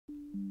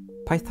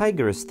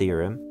Pythagoras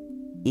theorem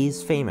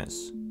is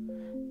famous,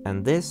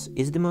 and this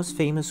is the most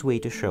famous way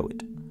to show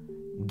it.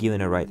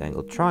 Given a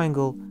right-angled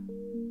triangle,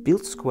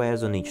 build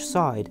squares on each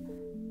side,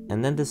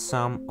 and then the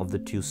sum of the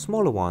two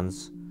smaller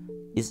ones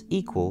is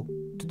equal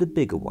to the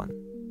bigger one.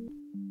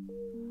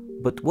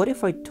 But what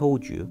if I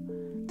told you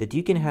that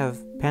you can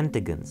have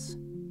pentagons,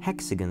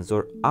 hexagons,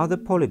 or other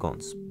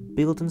polygons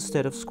built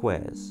instead of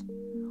squares?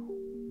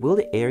 Will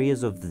the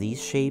areas of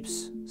these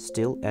shapes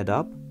still add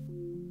up?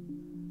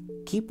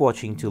 Keep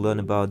watching to learn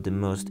about the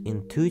most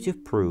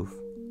intuitive proof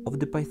of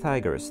the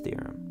Pythagoras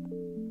theorem.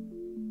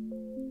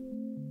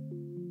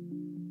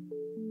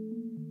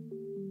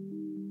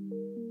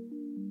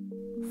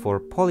 For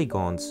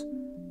polygons,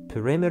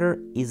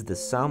 perimeter is the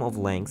sum of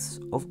lengths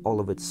of all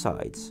of its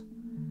sides.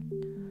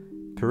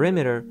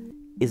 Perimeter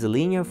is a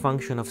linear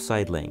function of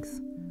side length,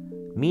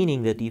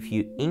 meaning that if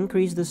you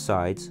increase the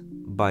sides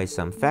by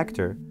some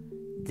factor,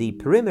 the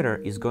perimeter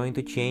is going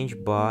to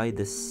change by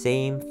the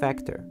same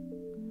factor.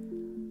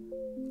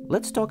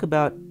 Let's talk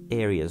about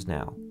areas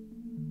now.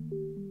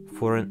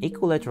 For an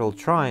equilateral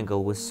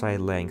triangle with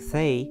side length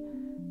a,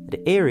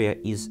 the area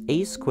is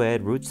a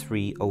squared root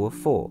 3 over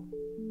 4.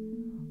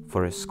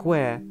 For a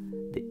square,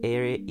 the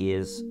area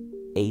is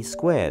a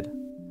squared.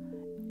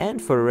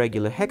 And for a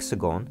regular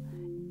hexagon,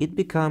 it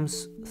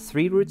becomes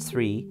 3 root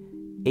 3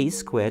 a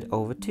squared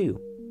over 2.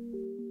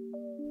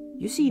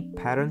 You see a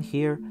pattern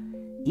here?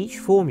 Each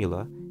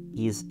formula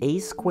is a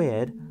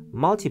squared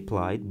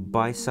multiplied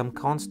by some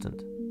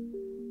constant.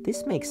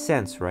 This makes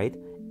sense, right?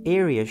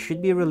 Area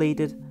should be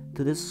related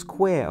to the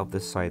square of the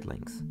side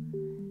length,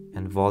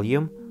 and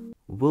volume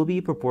will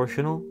be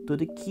proportional to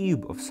the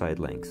cube of side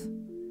length.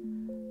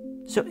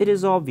 So it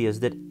is obvious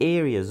that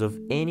areas of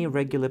any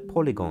regular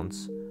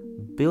polygons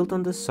built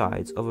on the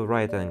sides of a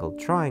right-angled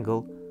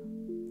triangle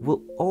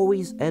will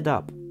always add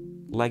up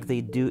like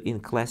they do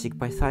in classic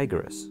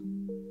Pythagoras.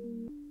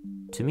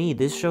 To me,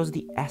 this shows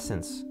the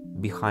essence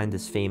behind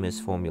this famous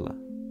formula.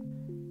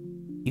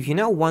 If you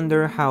now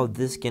wonder how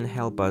this can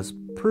help us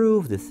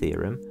prove the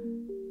theorem,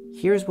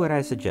 here's what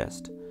I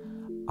suggest.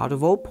 Out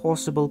of all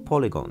possible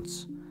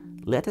polygons,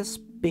 let us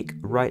pick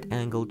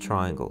right-angled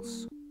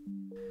triangles.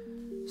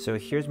 So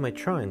here's my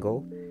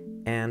triangle,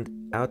 and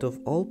out of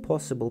all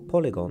possible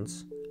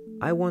polygons,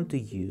 I want to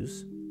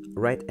use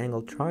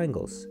right-angled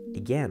triangles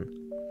again.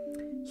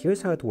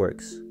 Here's how it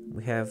works.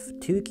 We have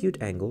two acute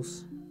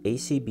angles,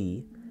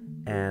 ACB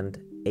and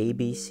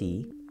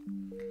ABC,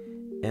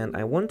 and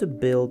I want to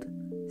build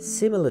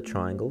similar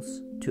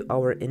triangles to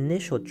our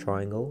initial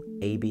triangle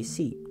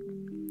ABC.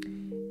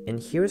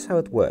 And here's how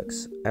it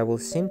works. I will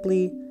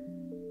simply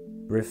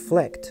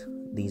reflect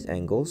these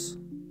angles.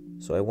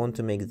 So I want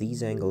to make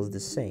these angles the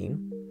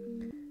same.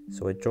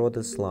 So I draw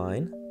this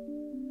line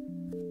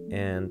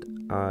and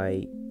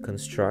I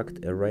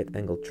construct a right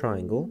angled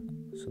triangle.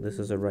 So this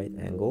is a right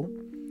angle,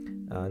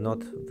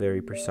 not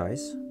very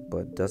precise,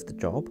 but does the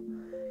job.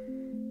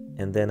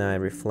 And then I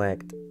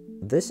reflect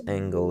this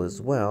angle as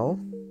well.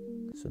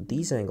 So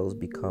these angles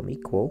become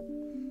equal,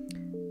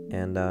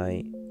 and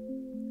I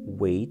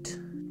wait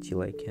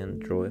till I can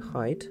draw a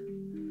height.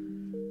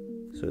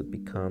 So it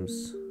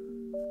becomes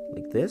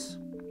like this.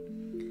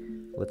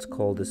 Let's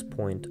call this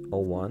point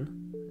O1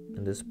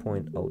 and this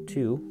point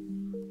O2.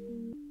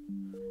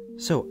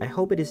 So I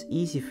hope it is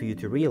easy for you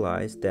to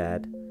realize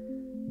that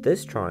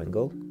this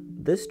triangle,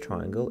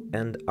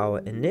 and our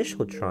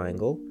initial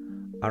triangle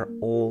are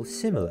all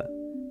similar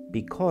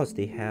because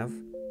they have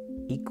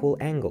equal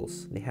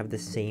angles. They have the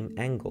same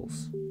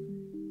angles.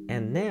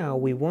 And now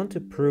we want to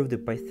prove the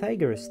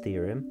Pythagoras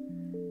theorem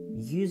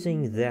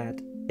using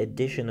that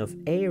addition of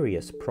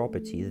areas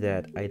property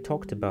that I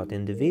talked about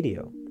in the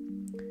video.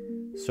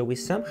 So we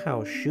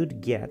somehow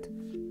should get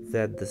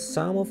that the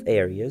sum of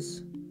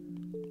areas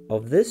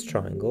of this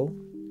triangle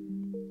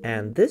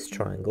and this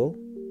triangle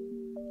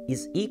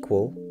is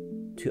equal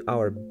to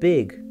our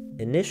big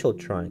initial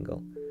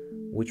triangle,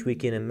 which we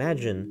can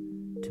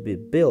imagine to be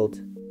built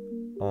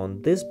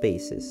on this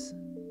basis,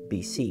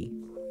 BC.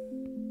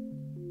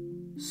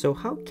 So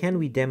how can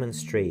we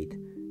demonstrate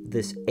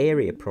this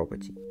area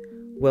property?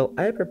 Well,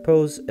 I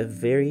propose a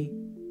very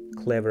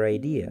clever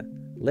idea.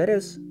 Let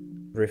us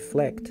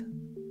reflect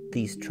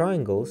these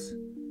triangles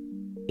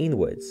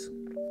inwards.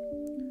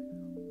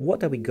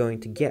 What are we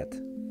going to get?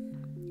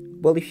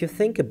 Well, if you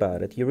think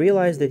about it, you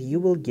realize that you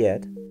will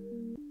get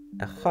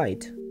a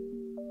height,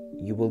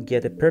 you will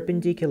get a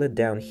perpendicular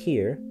down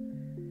here,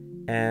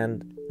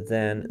 and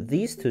then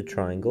these two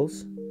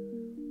triangles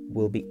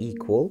will be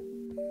equal,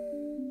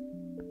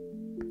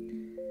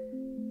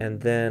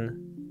 and then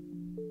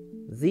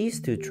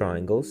these two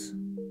triangles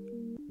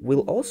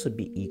will also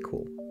be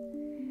equal.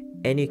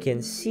 And you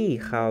can see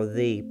how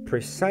they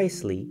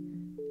precisely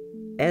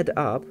add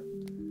up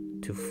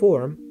to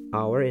form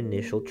our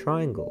initial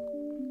triangle.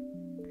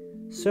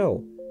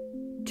 So,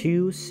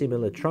 two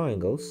similar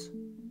triangles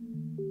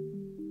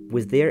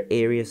with their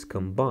areas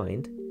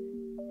combined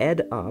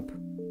add up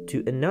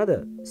to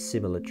another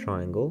similar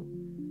triangle.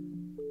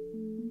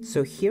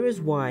 So here is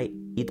why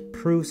it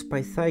proves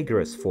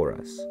Pythagoras for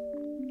us.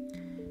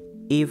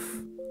 If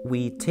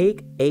we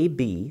take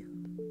AB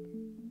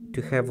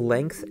to have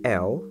length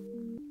L,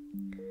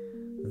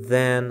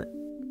 then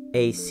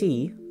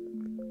AC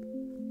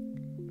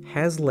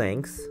has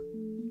length,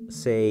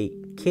 say,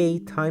 K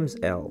times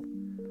L,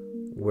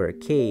 where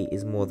K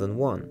is more than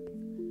 1,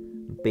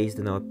 based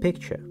on our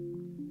picture.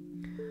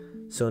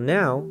 So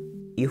now,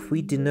 if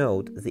we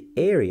denote the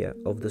area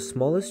of the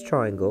smallest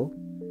triangle,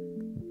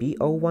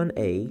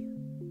 BO1A,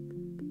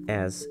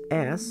 as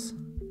S,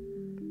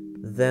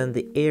 then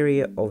the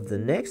area of the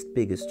next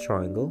biggest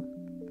triangle,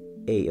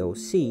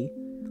 AOC,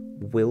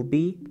 will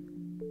be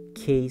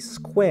K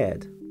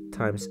squared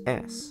times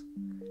S,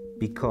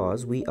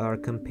 because we are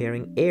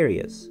comparing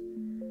areas.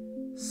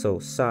 So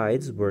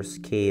sides were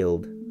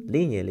scaled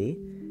linearly,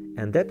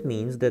 and that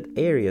means that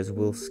areas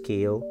will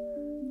scale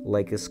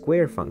like a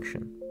square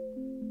function.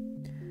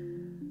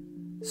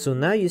 So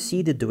now you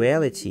see the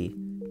duality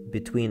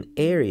between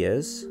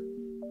areas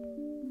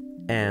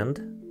and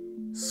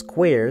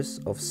squares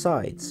of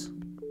sides.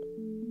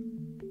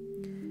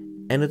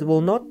 And it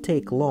will not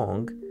take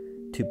long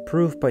to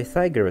prove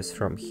Pythagoras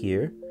from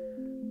here,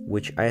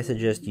 which I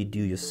suggest you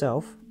do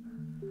yourself.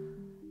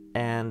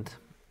 And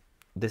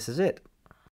this is it.